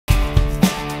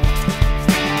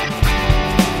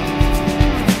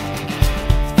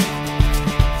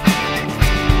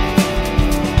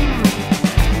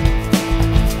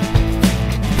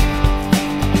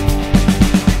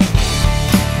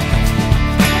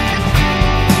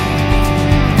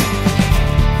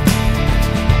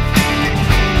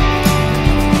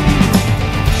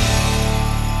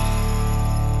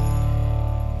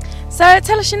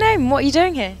tell us your name. What are you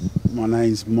doing here? My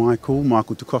name's Michael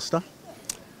DaCosta.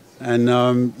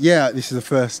 And yeah, this is the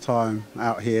first time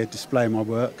out here displaying my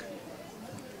work.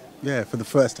 Yeah, for the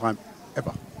first time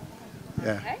ever.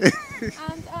 Yeah. Okay.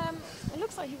 And it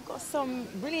looks like you've got some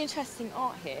really interesting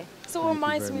art here. Sort of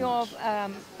reminds me of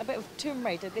a bit of Tomb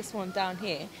Raider, this one down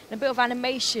here, and a bit of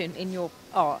animation in your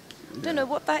art. I don't know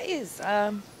what that is.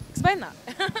 Explain that.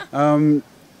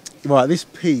 Right, this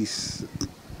piece,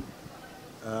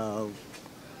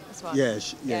 yeah,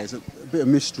 there's a bit of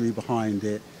mystery behind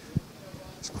it.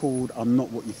 It's called I'm Not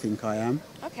What You Think I Am.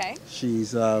 Okay.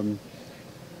 She's got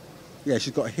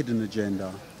a hidden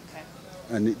agenda. Okay.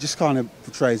 And it just kind of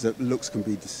portrays that looks can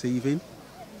be deceiving.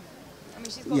 I mean,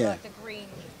 she's got like the green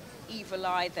evil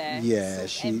eye there. Yeah,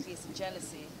 sort of envious and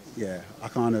jealousy. Yeah, I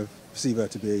kind of perceive her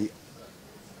to be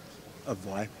a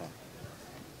viper,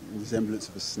 resemblance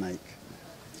of a snake.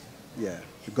 Yeah,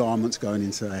 the garments going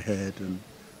into her head, and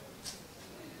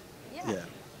yeah,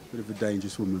 bit of a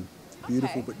dangerous woman.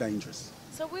 Beautiful but dangerous.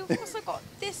 So we've also got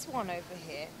this one over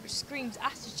here, which screams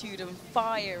attitude and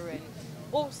fire and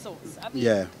all sorts. I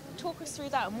mean, talk us through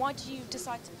that, and why did you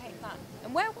decide to paint that?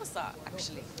 And where was that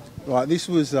actually? Right, this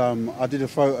was I did a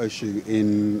photo shoot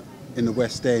in the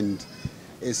West End.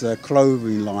 It's a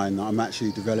clothing line that I'm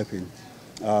actually developing.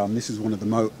 This is one of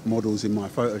the models in my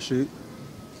photo shoot.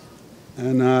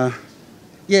 And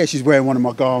yeah, she's wearing one of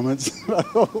my garments.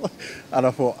 And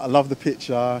I thought, I love the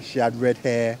picture. She had red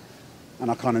hair,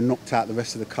 and I kind of knocked out the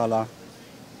rest of the colour.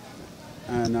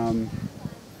 And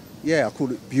yeah, I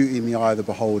called it Beauty in the Eye of the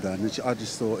Beholder, and I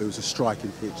just thought it was a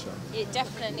striking picture. It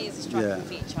definitely is a striking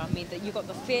feature. I mean, that you've got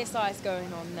the fierce eyes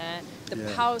going on there, the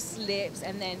pulse lips,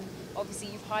 and then obviously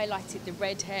you've highlighted the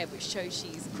red hair, which shows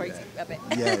she's crazy a bit.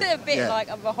 A bit like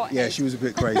of a hot Yeah, she was a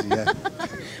bit crazy, yeah.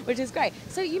 Which is great.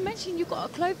 So you mentioned you've got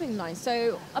a clothing line.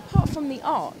 So apart from the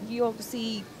art, you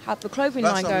obviously have the clothing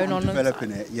line going on. I'm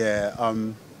developing it, yeah.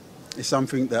 It's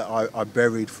something that I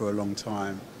buried for a long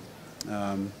time.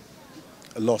 I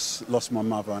lost my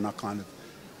mother, and I kind of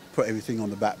put everything on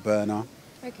the back burner.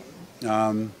 Okay.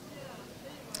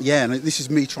 Yeah, and this is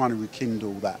me trying to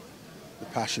rekindle the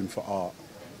passion for art.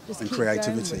 Just and keep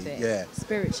creativity, going with it, yeah.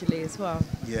 Spiritually as well.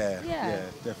 Yeah,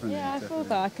 definitely. Yeah, I feel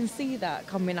that. I can see that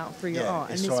coming out through your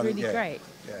art, and it's really great.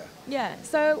 Yeah. Yeah.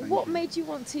 So, what made you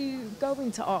want to go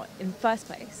into art in the first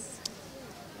place?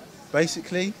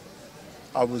 Basically,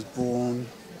 I was born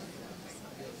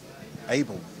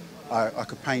able. I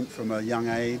could paint from a young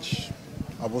age.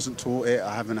 I wasn't taught it.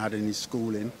 I haven't had any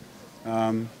schooling.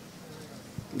 Yeah,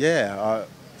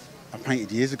 I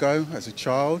painted years ago as a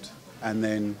child, and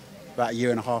then about a year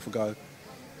and a half ago,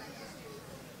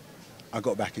 I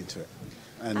got back into it.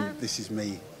 And this is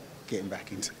me getting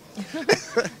back into it.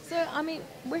 So, I mean,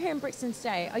 we're here in Brixton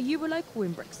today. Are you a local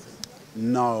in Brixton?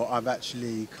 No, I've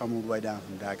actually come all the way down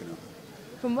from Dagenham.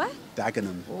 From where?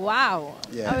 Dagenham. Wow.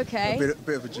 Yeah. Okay. A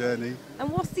bit of a journey.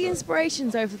 And what's the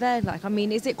inspirations over there like? I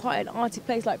mean, is it quite an arty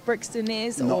place like Brixton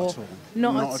is? Not at all.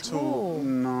 Not at all.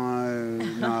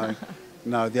 No.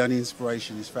 No, the only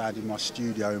inspiration is found in my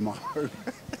studio in my home.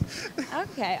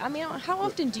 Okay. I mean, how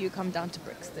often do you come down to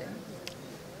Brixton?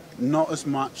 Not as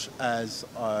much as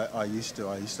I used to.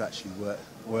 I used to actually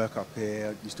work up here.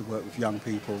 I used to work with young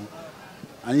people.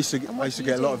 I used to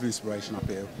get a lot of inspiration up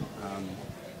here.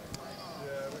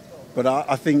 But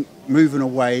I think moving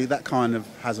away, that kind of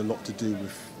has a lot to do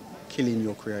with killing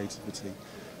your creativity,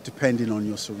 depending on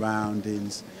your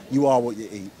surroundings. You are what you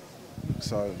eat.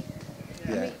 So,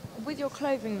 yeah. I mean, with your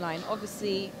clothing line,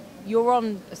 obviously you're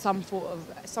on some sort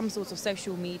of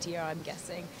social media, I'm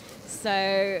guessing.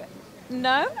 So,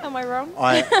 no, am I wrong?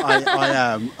 I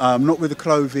am. Not with the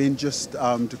clothing, just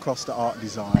DaCosta Art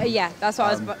Design. Yeah, that's what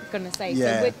I was going to say.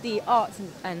 Yeah. So with the arts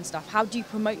and stuff, how do you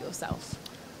promote yourself?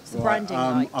 What's the branding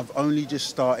like? I've only just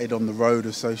started on the road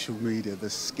of social media, the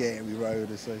scary road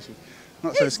of social.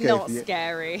 Not so scary. It's not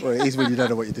scary. Well, it is when you don't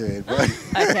know what you're doing. But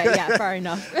okay, yeah, fair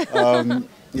enough.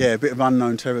 Yeah, a bit of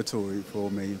unknown territory for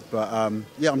me. But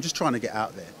yeah, I'm just trying to get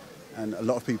out there. And a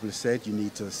lot of people have said you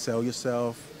need to sell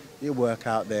yourself, your work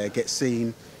out there, get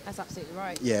seen. That's absolutely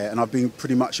right. Yeah, and I've been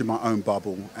pretty much in my own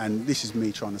bubble, and this is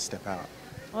me trying to step out.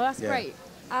 Well, that's great.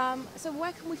 So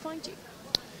where can we find you?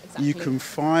 Exactly. You can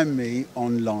find me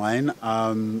online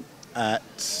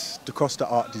at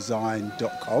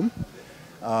DaCostaArtDesign.com.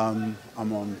 I'm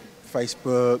on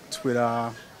Facebook,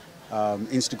 Twitter,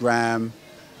 Instagram.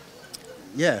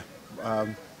 Yeah.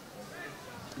 Well,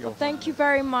 thank you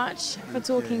very much for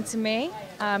talking to me.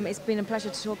 It's been a pleasure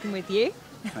talking with you.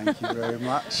 Thank you very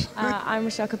much. I'm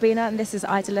Rochelle Cobbina, and this is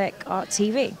iDeLick Art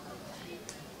TV.